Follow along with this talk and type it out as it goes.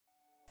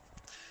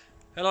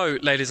Hello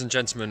ladies and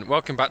gentlemen,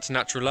 welcome back to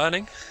Natural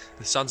Learning.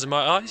 The sun's in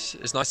my eyes,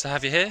 it's nice to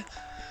have you here.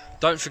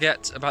 Don't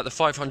forget about the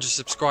 500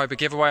 subscriber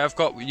giveaway I've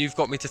got. You've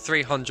got me to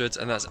 300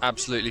 and that's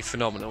absolutely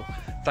phenomenal.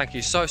 Thank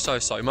you so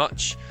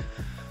much.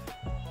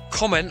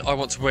 Comment I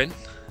want to win,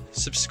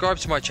 subscribe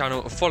to my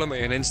channel and follow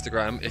me on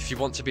Instagram if you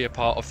want to be a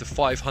part of the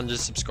 500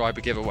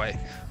 subscriber giveaway.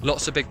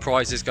 Lots of big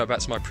prizes, go back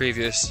to my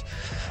previous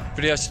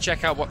videos to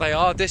check out what they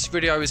are. This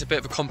video is a bit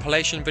of a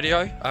compilation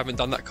video, I haven't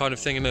done that kind of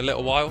thing in a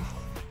little while.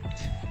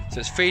 So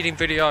it's feeding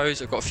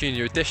videos, I've got a few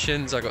new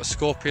additions, I've got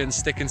scorpions,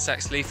 stick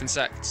insects, leaf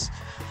insects.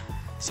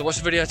 So watch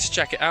the video to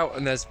check it out,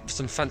 and there's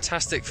some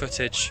fantastic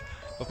footage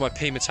of my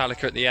P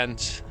Metallica at the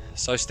end,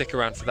 so stick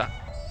around for that.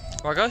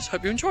 Alright guys,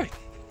 hope you enjoy.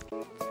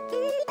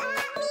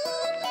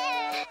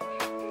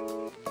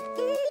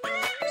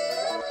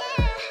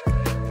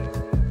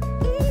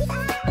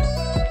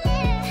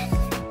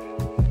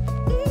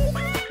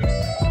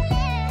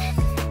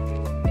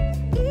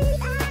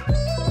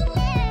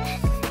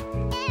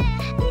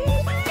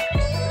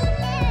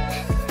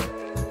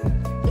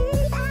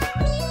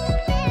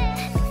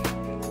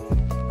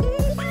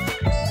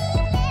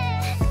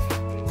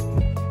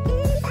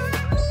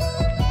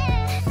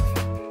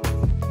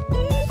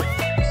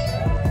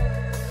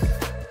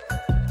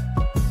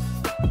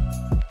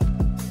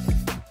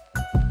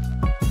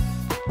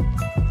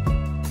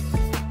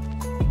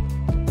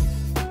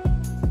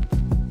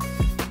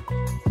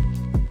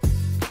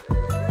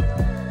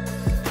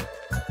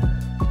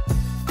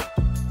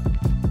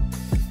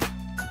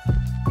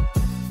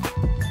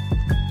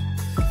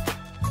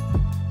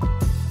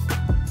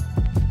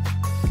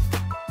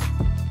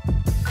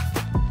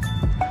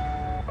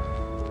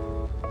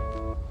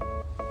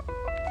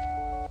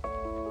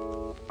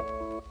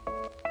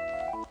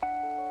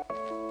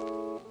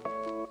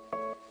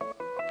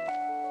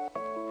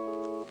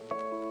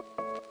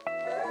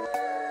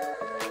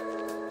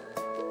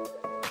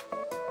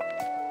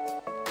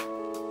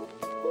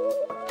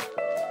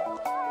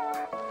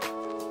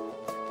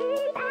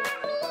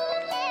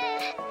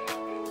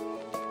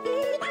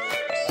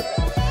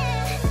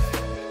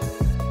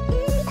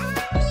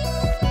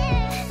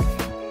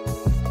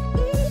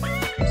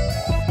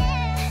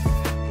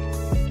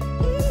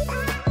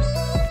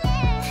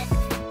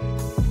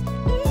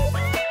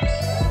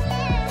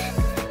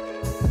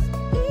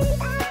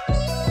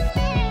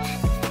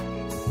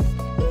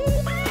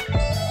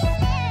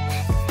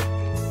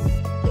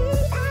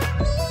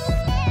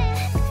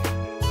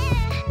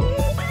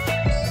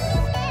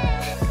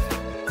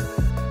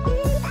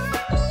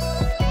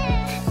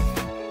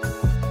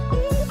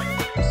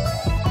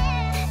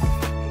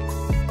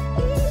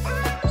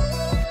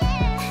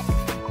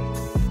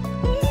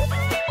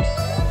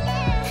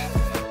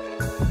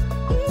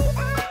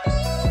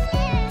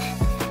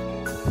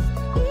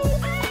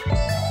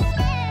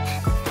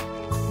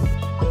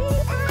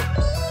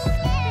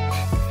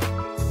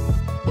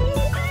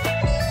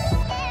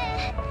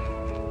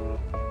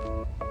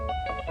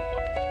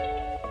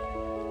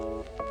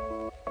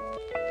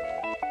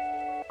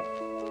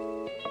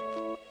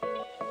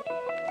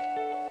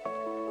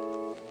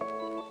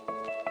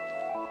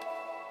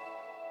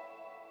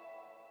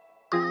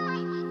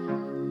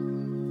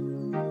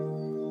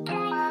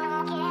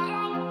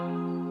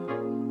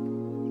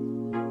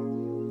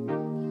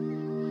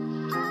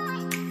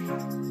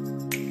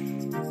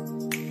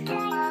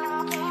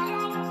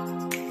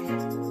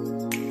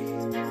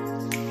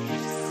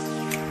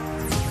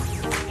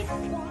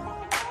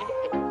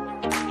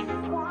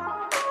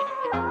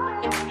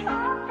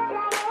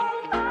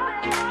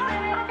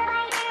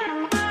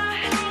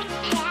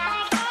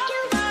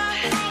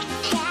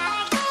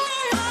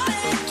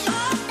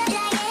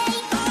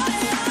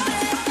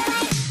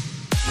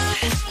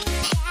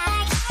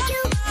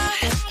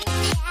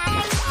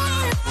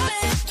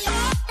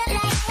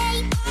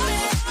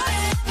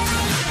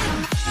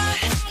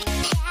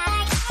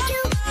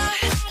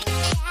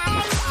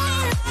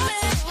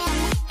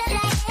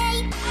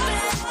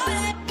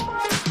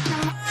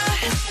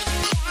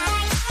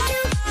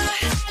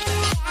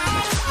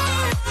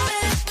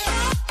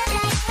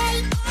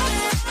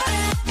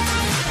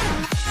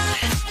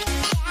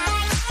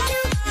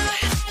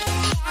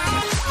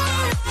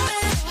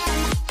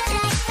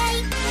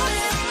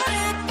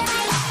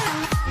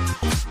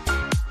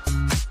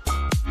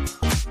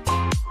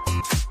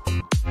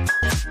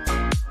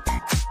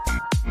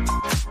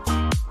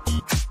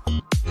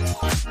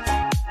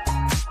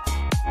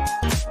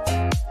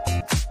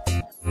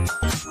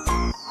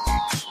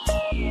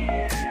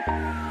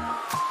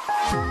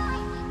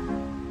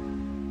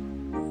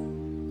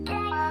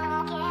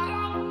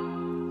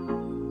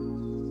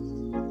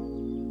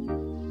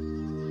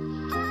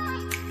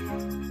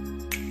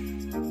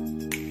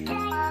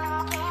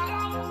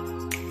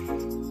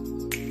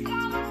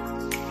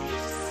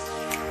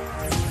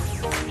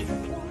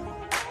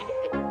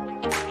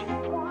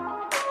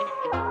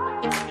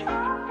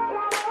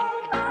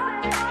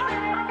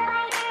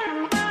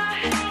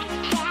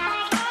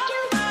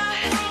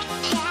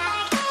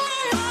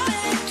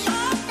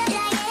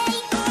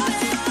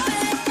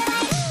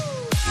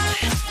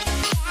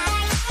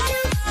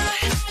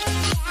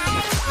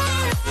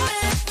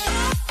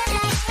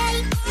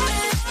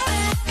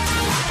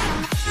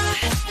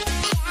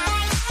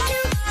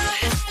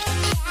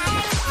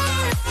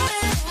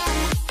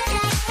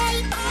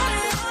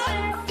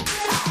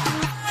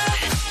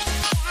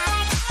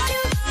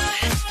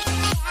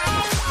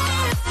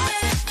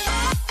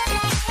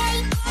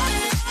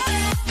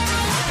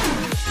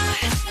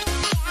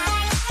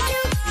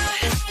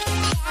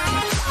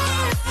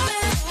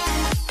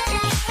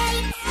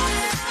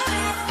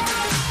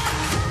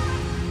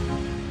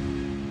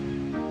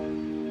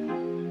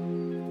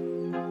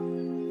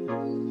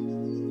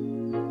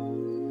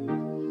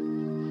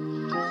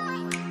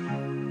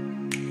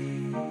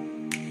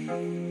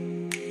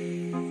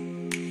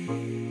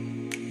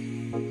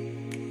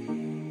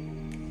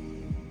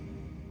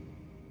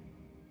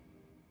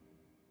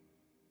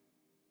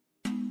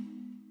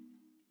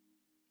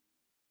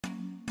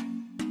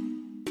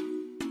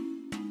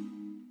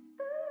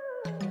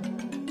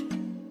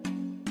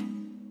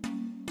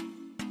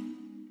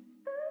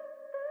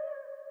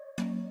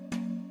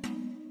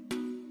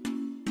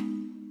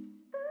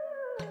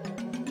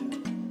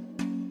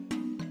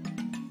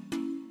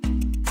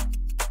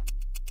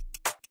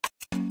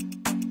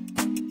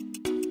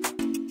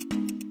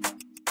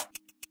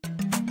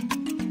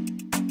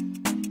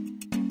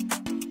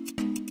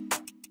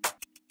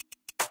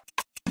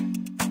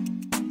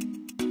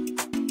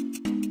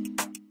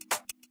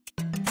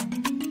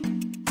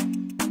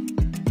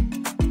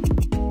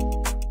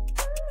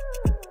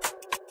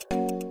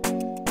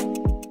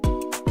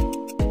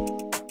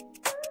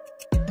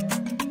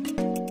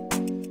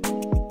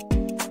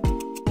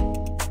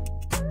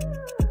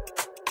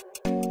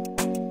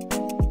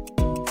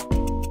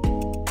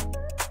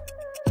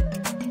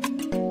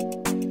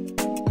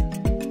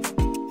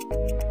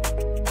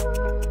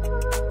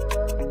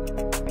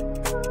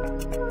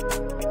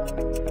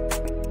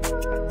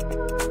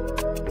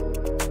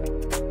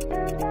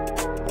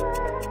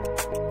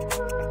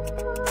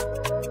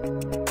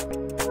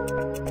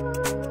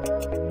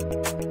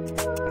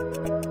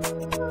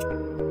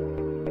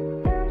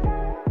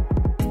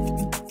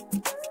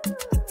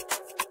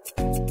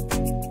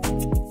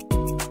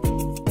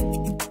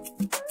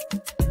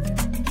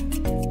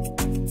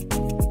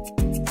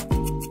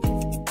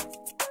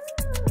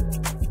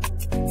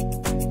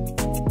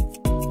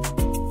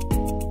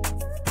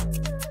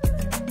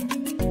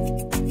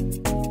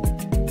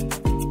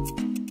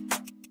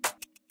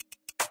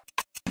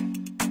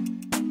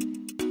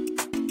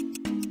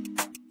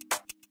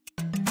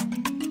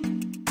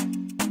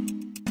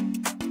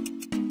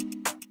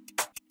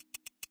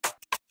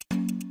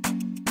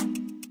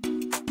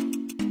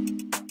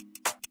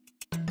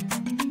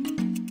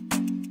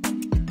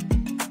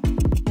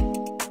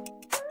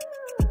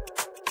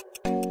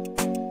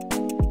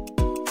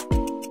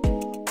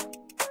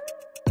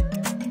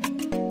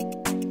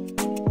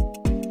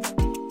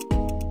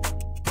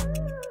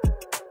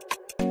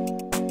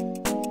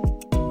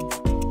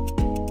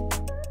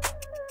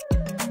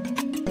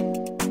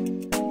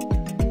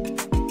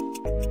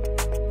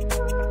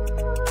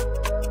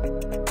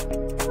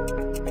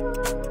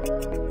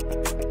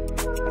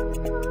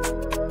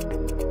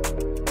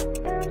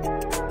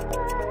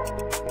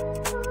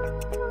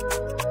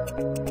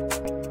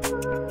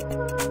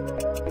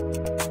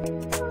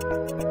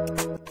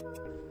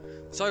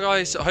 So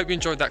guys, I hope you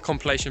enjoyed that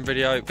compilation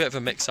video. Bit of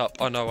a mix up.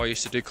 I know I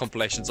used to do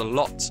compilations a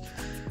lot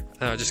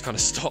and I just kind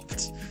of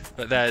stopped.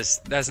 But there's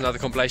another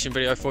compilation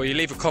video for you.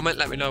 Leave a comment,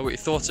 let me know what you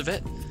thought of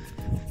it.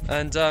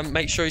 And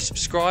make sure you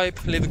subscribe,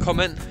 leave a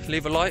comment,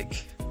 leave a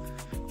like.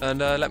 And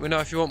let me know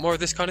if you want more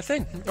of this kind of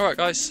thing. Alright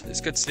guys, it's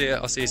good to see you.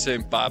 I'll see you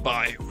soon. Bye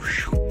bye.